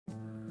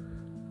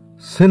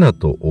瀬名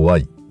と於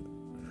愛。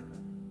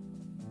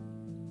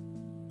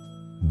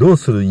どう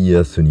する家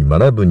康に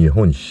学ぶ日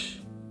本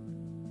史。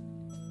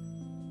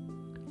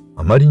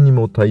あまりに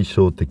も対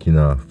照的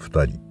な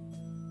二人。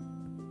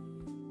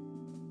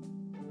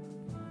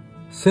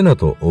瀬名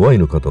と於愛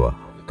の方は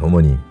共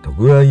に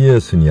徳川家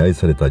康に愛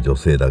された女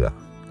性だが、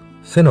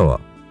瀬名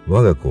は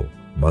我が子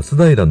松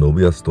平信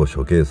康と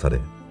処刑され、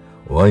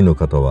於愛の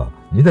方は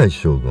二代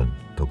将軍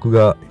徳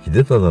川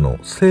秀忠の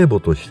生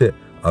母として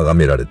崇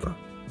められた。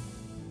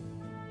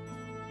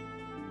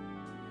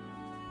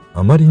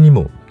あまりに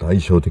も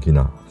対照的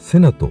な瀬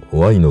名と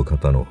於愛の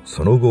方の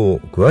その後を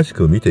詳し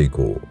く見てい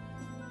こう。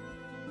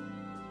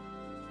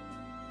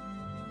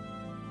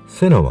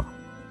瀬名は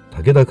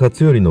武田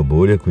勝頼の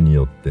謀略に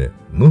よって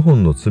謀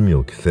反の罪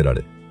を着せら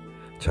れ、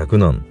嫡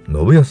男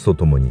信康と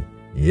共に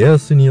家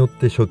康によっ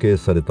て処刑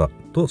された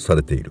とさ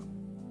れている。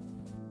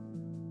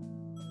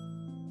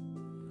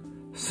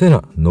瀬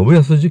名信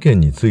康事件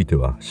について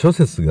は諸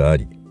説があ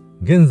り、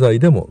現在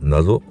でも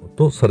謎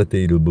とされて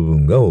いる部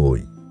分が多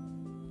い。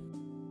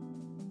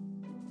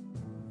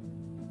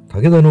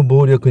武田の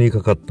謀略に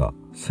かかった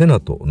瀬名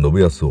と信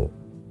康を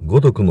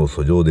五徳の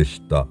訴状で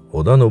知った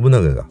織田信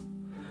長が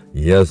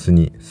家康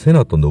に瀬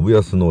名と信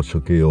康の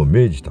処刑を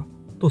命じた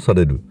とさ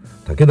れる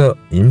武田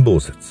陰謀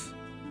説。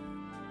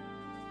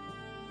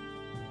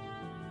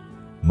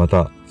ま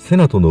た瀬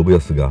名と信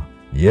康が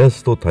家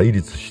康と対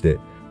立して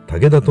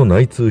武田と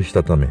内通し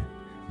たため、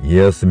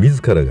家康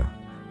自らが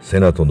瀬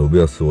名と信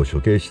康を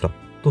処刑した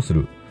とす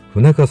る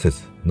不仲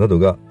説など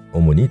が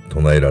主に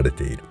唱えられ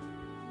ている。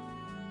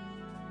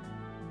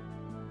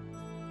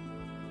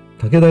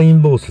武田陰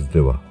謀説で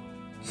は、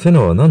瀬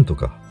名は何と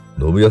か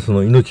信康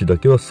の命だ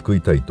けは救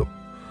いたいと、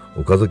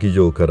岡崎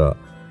城から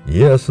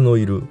家康の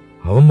いる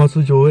浜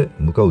松城へ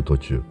向かう途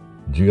中、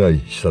自害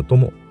したと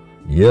も、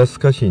家康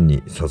家臣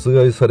に殺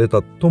害され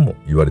たとも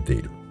言われて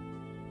いる。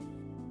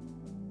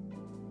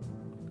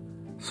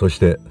そし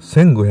て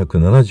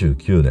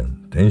1579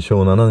年天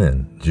正7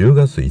年10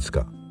月5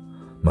日、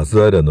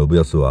松平信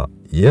康は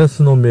家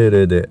康の命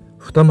令で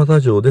二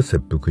俣城で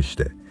切腹し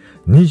て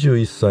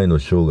21歳の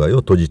生涯を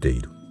閉じて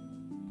いる。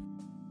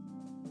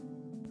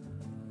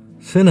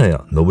瀬名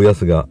や信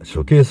康が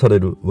処刑され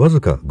るわず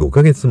か5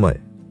ヶ月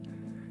前、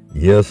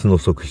家康の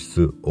側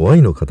室於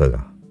愛の方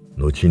が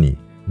後に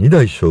二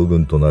代将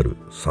軍となる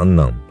三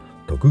男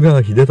徳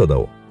川秀忠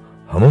を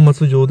浜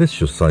松城で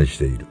出産し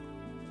ている。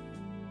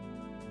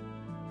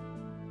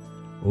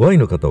於愛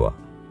の方は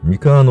三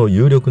河の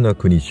有力な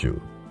国衆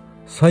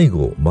西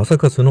郷正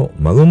勝の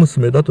孫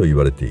娘だと言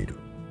われている。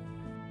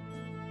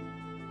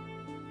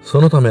そ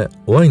のため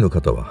於愛の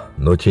方は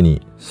後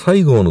に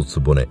西郷の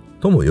局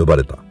とも呼ば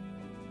れた。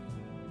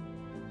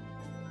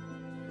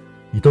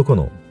いとこ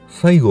の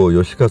西郷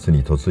義勝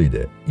に嫁い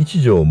で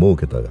一女を設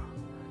けたが、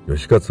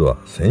義勝は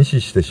戦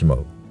死してしま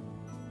う。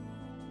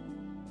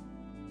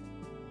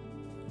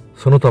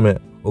そのた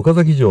め岡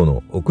崎城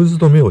の奥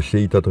勤めをし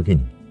ていた時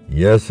に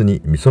家康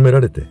に見初め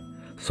られて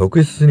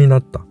側室にな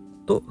った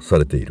とさ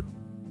れている。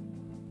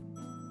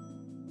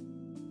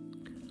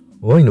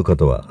於愛の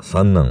方は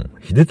三男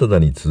秀忠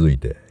に続い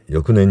て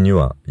翌年に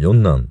は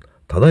四男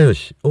忠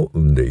義を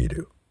産んでい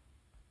る。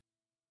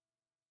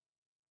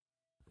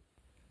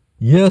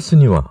家康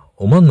には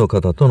お万の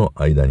方との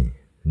間に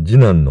次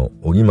男の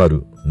荻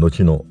丸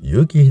後の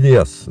結城秀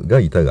康が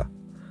いたが、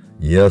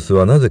家康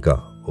はなぜ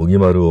か荻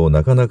丸を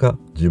なかなか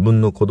自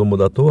分の子供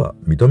だとは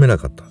認めな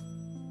かった。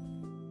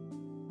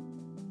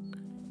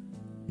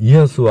家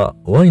康は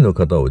於愛の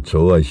方を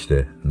寵愛し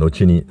て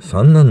後に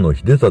三男の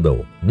秀忠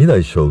を二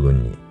代将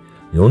軍に、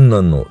四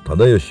男の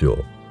忠義を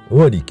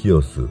尾張清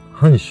須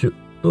藩主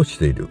とし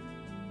ている。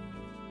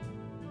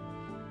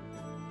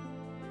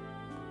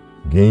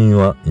原因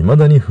は未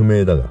だに不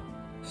明だが、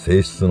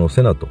正室の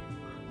瀬名と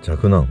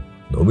嫡男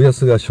信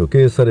康が処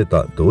刑され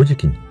た同時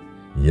期に、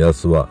家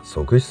康は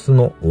側室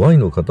の於愛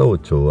の方を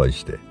寵愛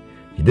して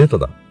秀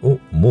忠を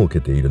設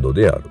けているの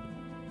である。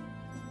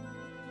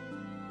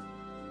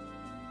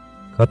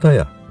片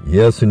や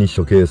家康に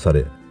処刑さ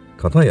れ、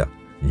片や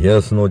家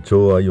康の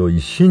寵愛を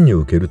一身に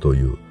受けると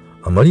いう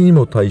あまりに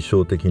も対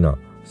照的な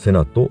瀬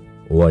名と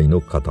於愛の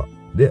方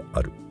で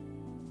ある。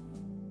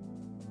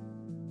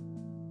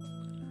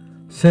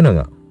瀬名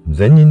が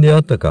善人であ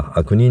ったか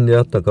悪人で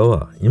あったか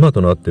は今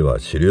となっては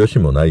知る由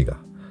もないが、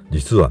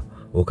実は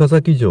岡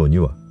崎城に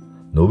は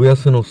信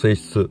康の正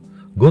室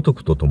五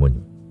徳と共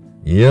に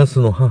家康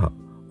の母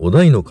於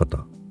愛の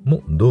方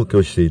も同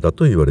居していた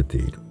と言われて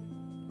いる。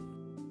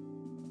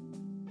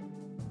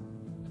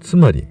つ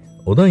まり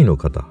於愛の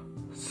方、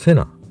瀬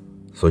名、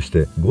そし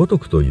て五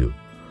徳という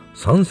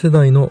三世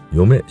代の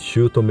嫁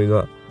姑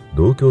が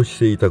同居し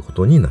ていたこ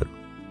とになる。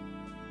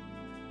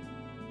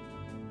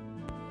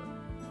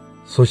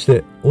そし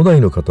て於愛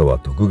の方は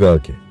徳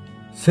川家、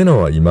瀬名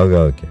は今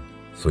川家、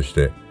そし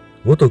て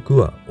五徳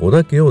は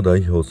織田家を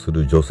代表す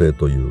る女性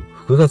という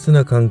複雑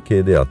な関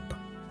係であった。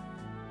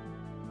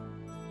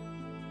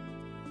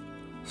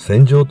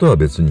戦場とは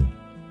別に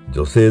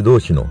女性同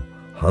士の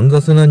煩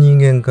雑な人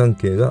間関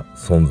係が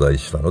存在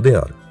したので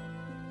ある。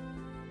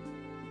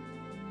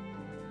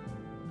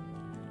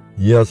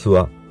家康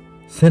は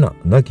瀬名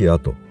亡き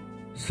後、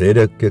政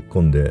略結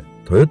婚で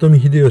豊臣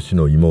秀吉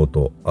の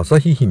妹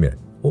旭姫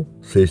を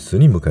正室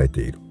に迎え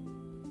ている。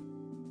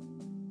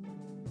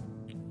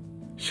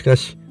しか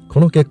しこ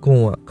の結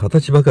婚は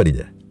形ばかり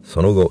で、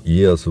その後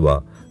家康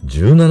は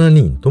17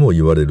人とも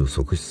言われる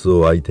側室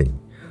を相手に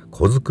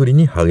子作り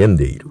に励ん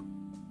でいる。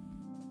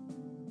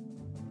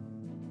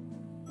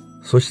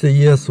そして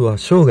家康は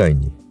生涯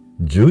に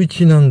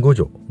11男5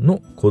女の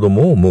子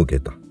供を設け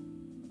た。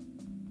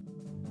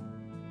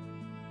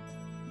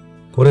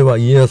これは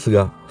家康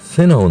が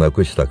瀬名を亡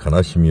くした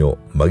悲しみを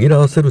紛ら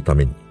わせるた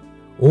めに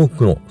多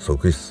くの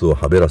側室を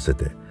はべらせ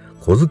て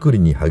子作り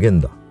に励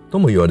んだと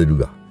も言われる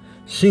が、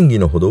真偽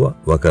のほどは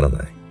わから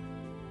ない。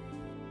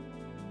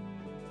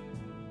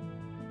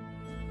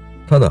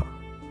ただ、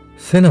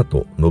瀬名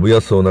と信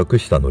康を亡く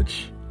した後、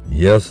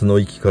家康の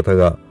生き方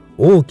が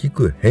大き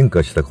く変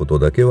化したこと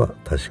だけは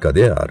確か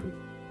である。